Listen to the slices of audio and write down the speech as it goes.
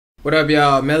What up,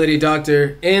 y'all? Melody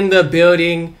Doctor in the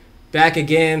building, back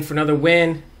again for another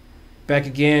win. Back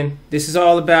again. This is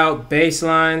all about bass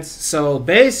lines. So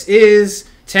bass is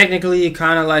technically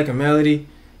kind of like a melody.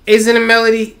 Isn't a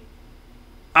melody?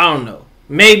 I don't know.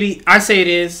 Maybe. I say it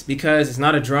is because it's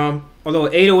not a drum. Although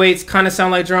 808s kind of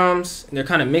sound like drums, and they're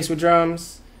kind of mixed with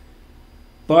drums.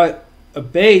 But a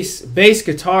bass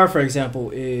guitar, for example,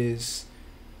 is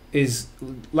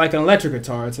like an electric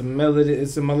guitar. It's a melody.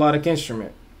 It's a melodic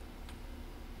instrument.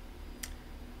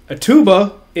 A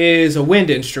tuba is a wind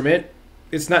instrument.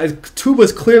 It's not. Tuba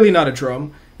is clearly not a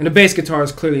drum, and a bass guitar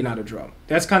is clearly not a drum.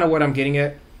 That's kind of what I'm getting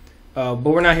at. But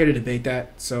we're not here to debate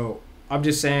that. So I'm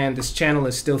just saying this channel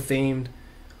is still themed.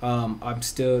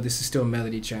 This is still a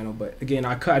melody channel. But again,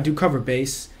 I do cover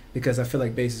bass because I feel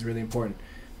like bass is really important.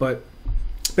 But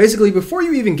basically, before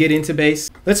you even get into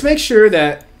bass, let's make sure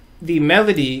that the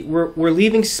melody we're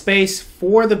leaving space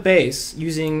for the bass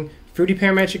using Fruity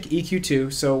Parametric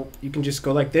EQ2, so you can just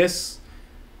go like this.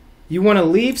 You want to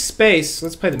leave space.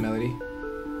 Let's play the melody.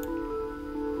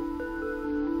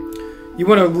 You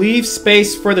want to leave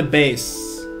space for the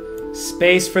bass.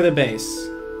 Space for the bass.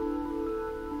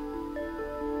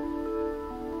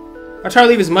 I try to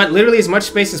leave literally as much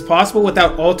space as possible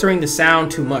without altering the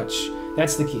sound too much.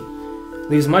 That's the key.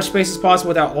 Leave as much space as possible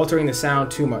without altering the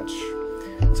sound too much.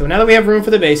 So now that we have room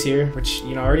for the bass here, which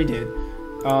I already did.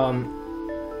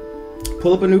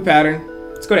 Pull up a new pattern.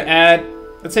 Let's go to add.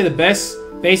 Let's say the best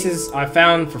basses I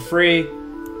found for free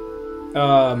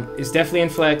is definitely in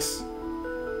Flex.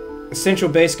 Essential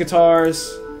bass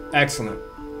guitars, excellent.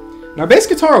 Now bass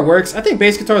guitar works. I think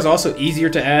bass guitar is also easier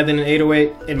to add than an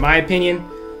 808 in my opinion,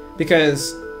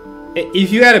 because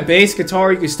if you add a bass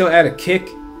guitar, you can still add a kick,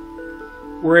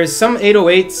 whereas some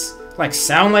 808s like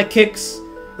sound like kicks.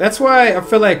 That's why I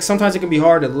feel like sometimes it can be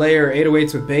hard to layer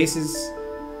 808s with basses.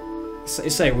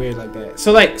 It's like weird like that.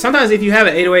 So like sometimes if you have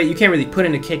an 808, you can't really put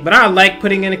in a kick, but I like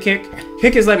putting in a kick.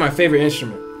 Kick is like my favorite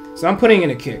instrument, so I'm putting in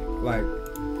a kick. Like,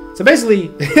 so basically,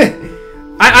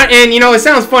 and it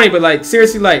sounds funny, but like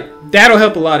seriously, like that'll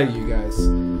help a lot of you guys.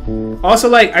 Also,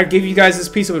 like I give you guys this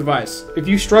piece of advice: if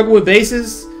you struggle with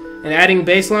basses and adding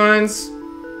bass lines,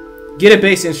 get a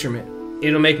bass instrument.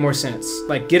 It'll make more sense.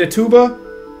 Like get a tuba,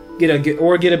 get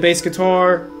a bass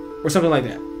guitar or something like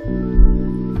that.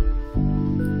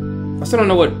 I still don't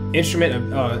know what instrument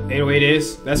 808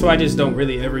 is. That's why I just don't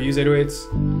really ever use 808s.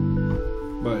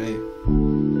 But hey.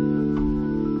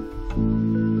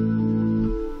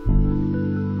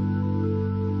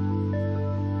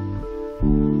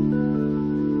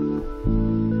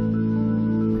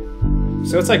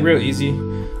 So it's like real easy.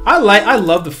 I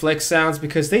love the Flex sounds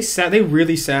because they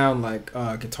really sound like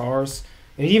guitars.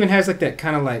 And it even has like that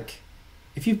kind of like,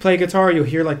 if you play guitar, you'll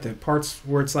hear like the parts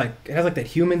where it's like it has like that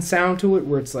human sound to it,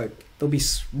 where it's like they'll be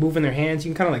moving their hands.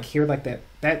 You can kind of like hear like that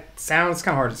sound. It's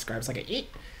kind of hard to describe. It's like a eek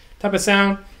type of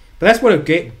sound. But that's what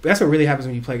really happens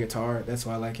when you play guitar. That's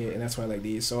why I like it, and that's why I like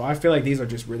these. So I feel like these are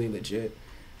just really legit.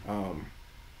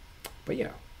 But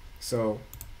yeah, so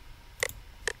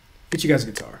get you guys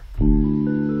a guitar.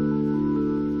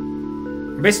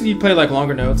 Basically, you play like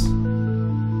longer notes.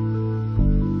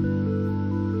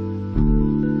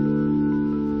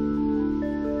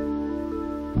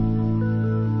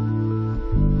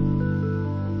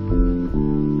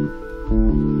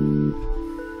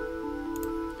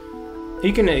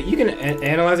 You can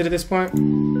analyze it at this point.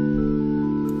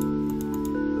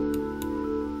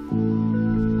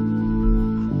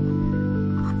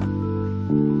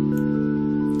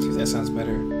 See, that sounds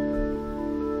better.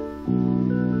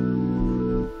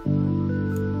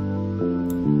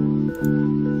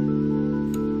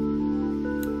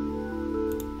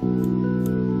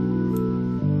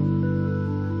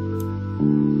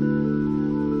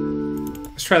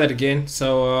 Let's try that again.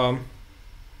 So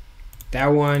that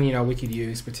one, we could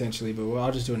use potentially, but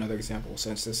I'll just do another example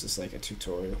since this is like a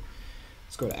tutorial.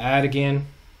 Let's go to add again,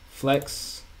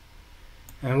 Flex,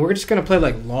 and we're just gonna play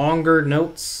like longer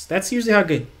notes. That's usually how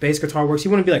good bass guitar works.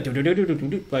 You want to be like do do do do do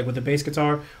do like with the bass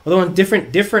guitar. Although in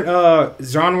different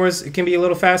genres, it can be a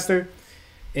little faster,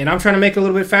 and I'm trying to make it a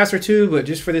little bit faster too. But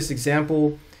just for this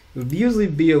example, it would usually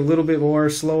be a little bit more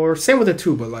slower. Same with the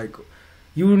tuba, like.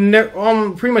 You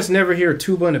pretty much never hear a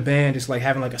tuba in a band just like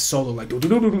having like a solo like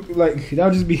like that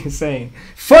would just be insane.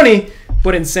 Funny,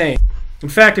 but insane. In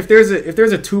fact, if there's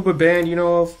a tuba band you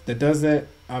know of that does that,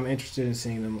 I'm interested in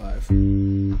seeing them live.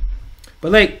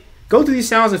 But like go through these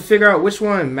sounds and figure out which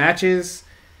one matches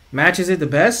it the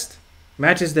best,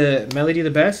 matches the melody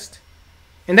the best.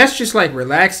 And that's just like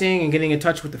relaxing and getting in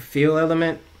touch with the feel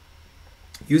element,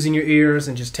 using your ears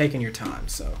and just taking your time.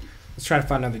 So let's try to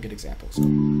find another good example. So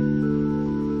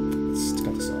let's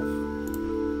cut this off.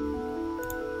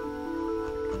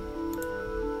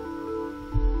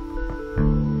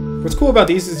 What's cool about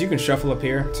these is you can shuffle up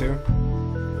here too.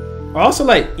 Also,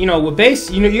 like, you know, with bass,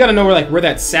 you gotta know where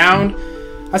that sound.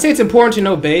 I say it's important to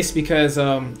know bass because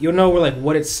you'll know where, like,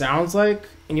 what it sounds like,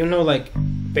 and you'll know, like,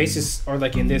 basses are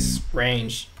like in this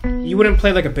range. You wouldn't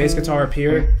play like a bass guitar up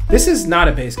here. This is not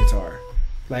a bass guitar.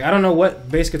 Like, I don't know what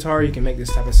bass guitar you can make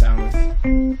this type of sound with.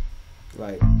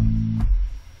 Like,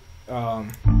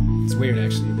 it's weird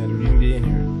actually that it would even be in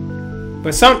here.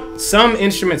 But some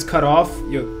instruments cut off,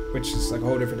 which is like a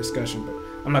whole different discussion. But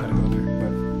I'm not gonna go there.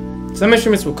 But some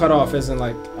instruments will cut off, as in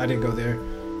like I didn't go there.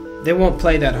 They won't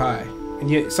play that high,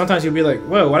 and sometimes you'll be like,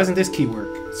 "Whoa, why doesn't this key work?"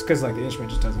 It's because like the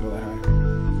instrument just doesn't go that high.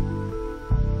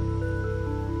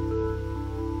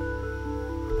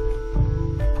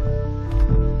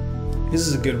 This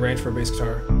is a good range for a bass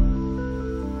guitar.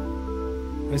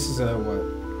 This is a what?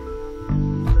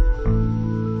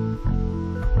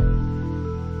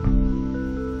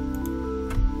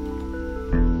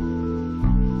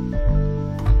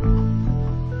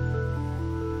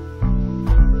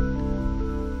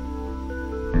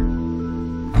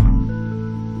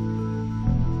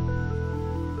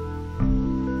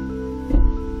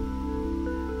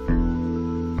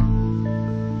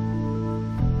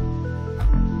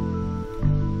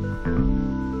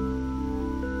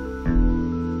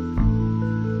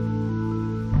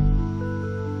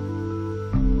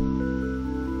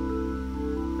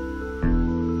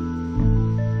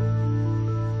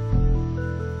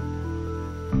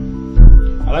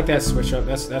 I like that switch up.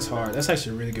 That's hard. That's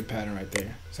actually a really good pattern right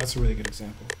there. So that's a really good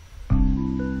example.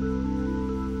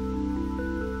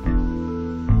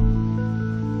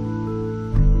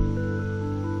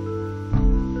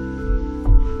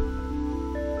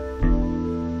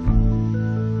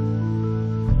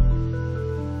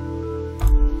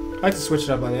 I like to switch it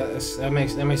up like that. That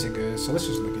makes it good. So let's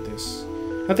just look at this.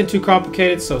 Nothing too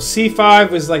complicated. So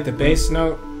C5 is like the bass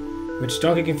note, which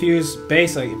don't get confused.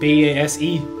 Bass like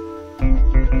B-A-S-E.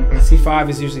 C5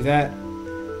 is usually that,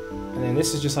 and then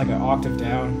this is just like an octave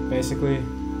down, basically.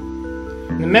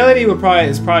 And the melody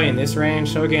is probably in this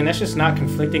range. So again, that's just not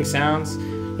conflicting sounds.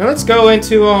 Now let's go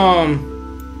into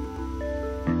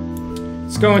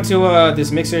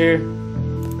this mixer here,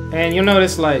 and you'll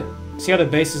notice, like, see how the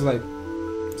bass is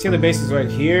right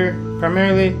here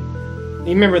primarily.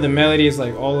 You remember the melody is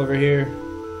like all over here.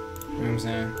 You know what I'm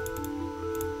saying?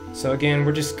 So again,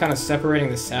 we're just kind of separating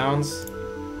the sounds.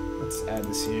 Let's add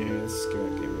this here. Let's get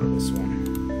rid of this one.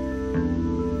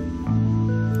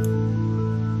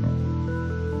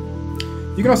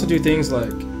 You can also do things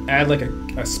like add like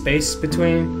a space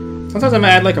between. Sometimes I'm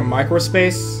gonna add like a micro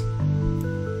space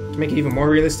to make it even more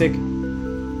realistic.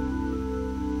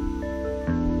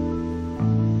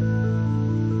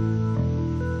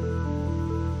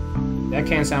 That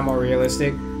can sound more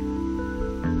realistic.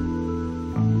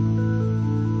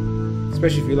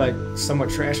 Especially if you like somewhat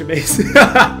trash a bass.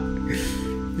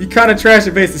 You kind of trash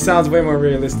a bass, it sounds way more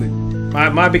realistic.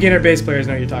 My beginner bass players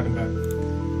know what you're talking about.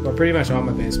 Well, pretty much all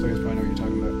my bass players probably know what you're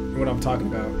talking about. And what I'm talking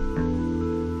about.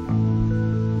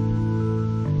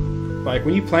 Like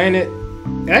when you playing it,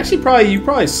 actually you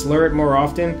probably slur it more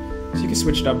often, so you can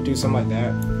switch it up and do something like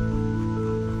that.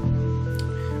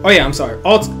 Oh yeah, I'm sorry.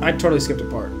 Alt, I totally skipped a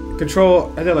part.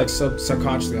 Control, I did like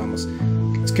subconsciously almost.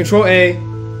 It's Control A,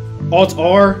 Alt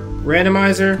R,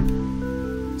 randomizer.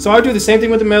 So I'll do the same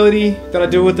thing with the melody that I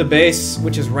do with the bass,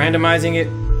 which is randomizing it.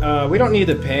 We don't need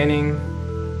the panning.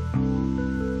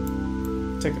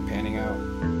 Take the panning out.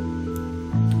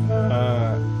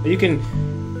 You can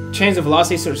change the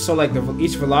velocity so like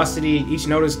each velocity, each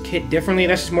note is hit differently.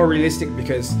 That's just more realistic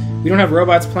because we don't have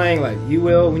robots playing like you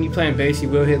will. When you play in bass, you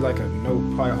will hit like a note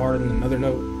probably harder than another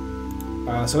note.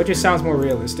 So it just sounds more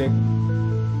realistic.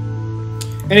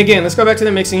 And again, let's go back to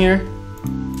the mixing here.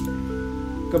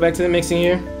 Go back to the mixing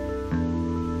here.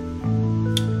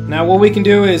 Now what we can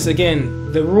do is,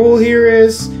 again, the rule here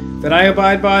is that I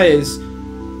abide by is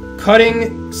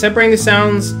separating the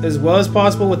sounds as well as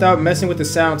possible without messing with the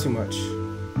sound too much.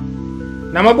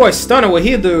 Now my boy Stunner, what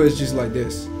he'll do is just like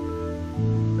this,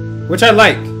 which I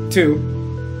like too.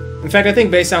 In fact, I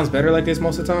think bass sounds better like this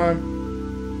most of the time.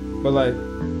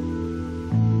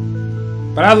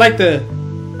 But I like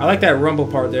that rumble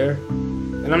part there.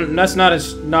 And that's not a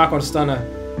knock on Stunner,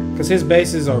 because his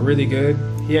basses are really good.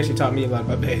 He actually taught me a lot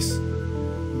about bass.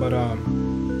 But I'll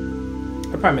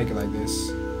probably make it like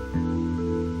this.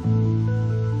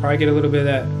 Probably get a little bit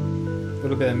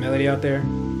of that melody out there.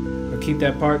 But keep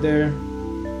that part there.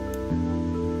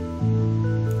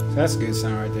 So that's a good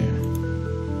sound right there.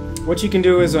 What you can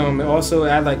do is also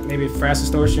add like maybe fast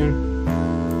distortion,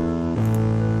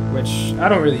 which I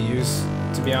don't really use,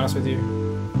 to be honest with you.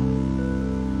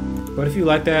 But if you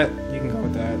like that, you can go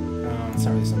with that. It's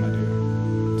not really something I do,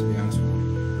 to be honest with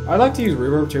you. I like to use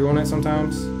reverb too on it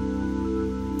sometimes.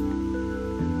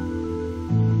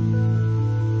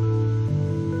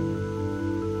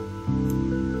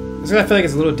 I feel like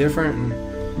it's a little different, and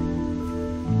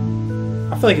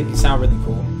I feel like it can sound really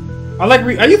cool. I like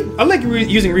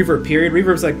using reverb. Period.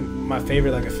 Reverb's like my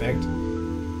favorite like effect.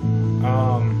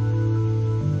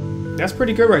 That's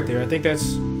pretty good right there. I think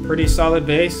that's pretty solid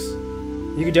bass.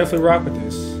 You could definitely rock with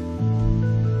this.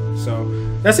 So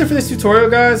that's it for this tutorial,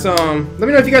 guys. Let me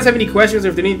know if you guys have any questions or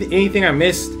if there's anything I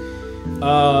missed.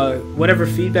 Whatever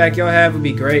feedback y'all have would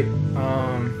be great.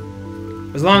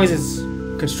 As long as it's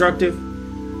constructive.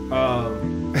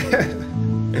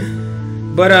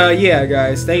 But yeah,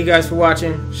 guys, thank you guys for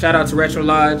watching. Shout out to Retro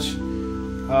Lodge.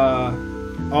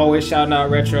 Always shouting out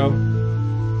Retro.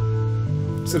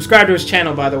 Subscribe to his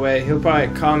channel, by the way. He'll probably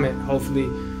comment, hopefully,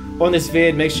 on this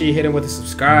vid. Make sure you hit him with a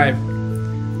subscribe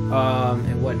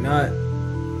and whatnot.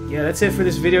 Yeah, that's it for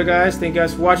this video, guys. Thank you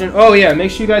guys for watching. Oh yeah,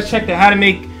 make sure you guys check the How to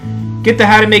Make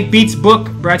Beats book,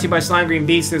 brought to you by Slime Green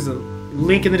Beats. There's a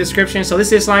link in the description. So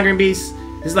this is Slime Green Beats.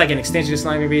 This is like an extension of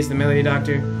Slime Green Beats, the Melody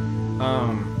Doctor.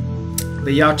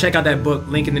 But y'all check out that book,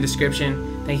 link in the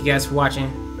description. Thank you guys for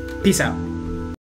watching. Peace out.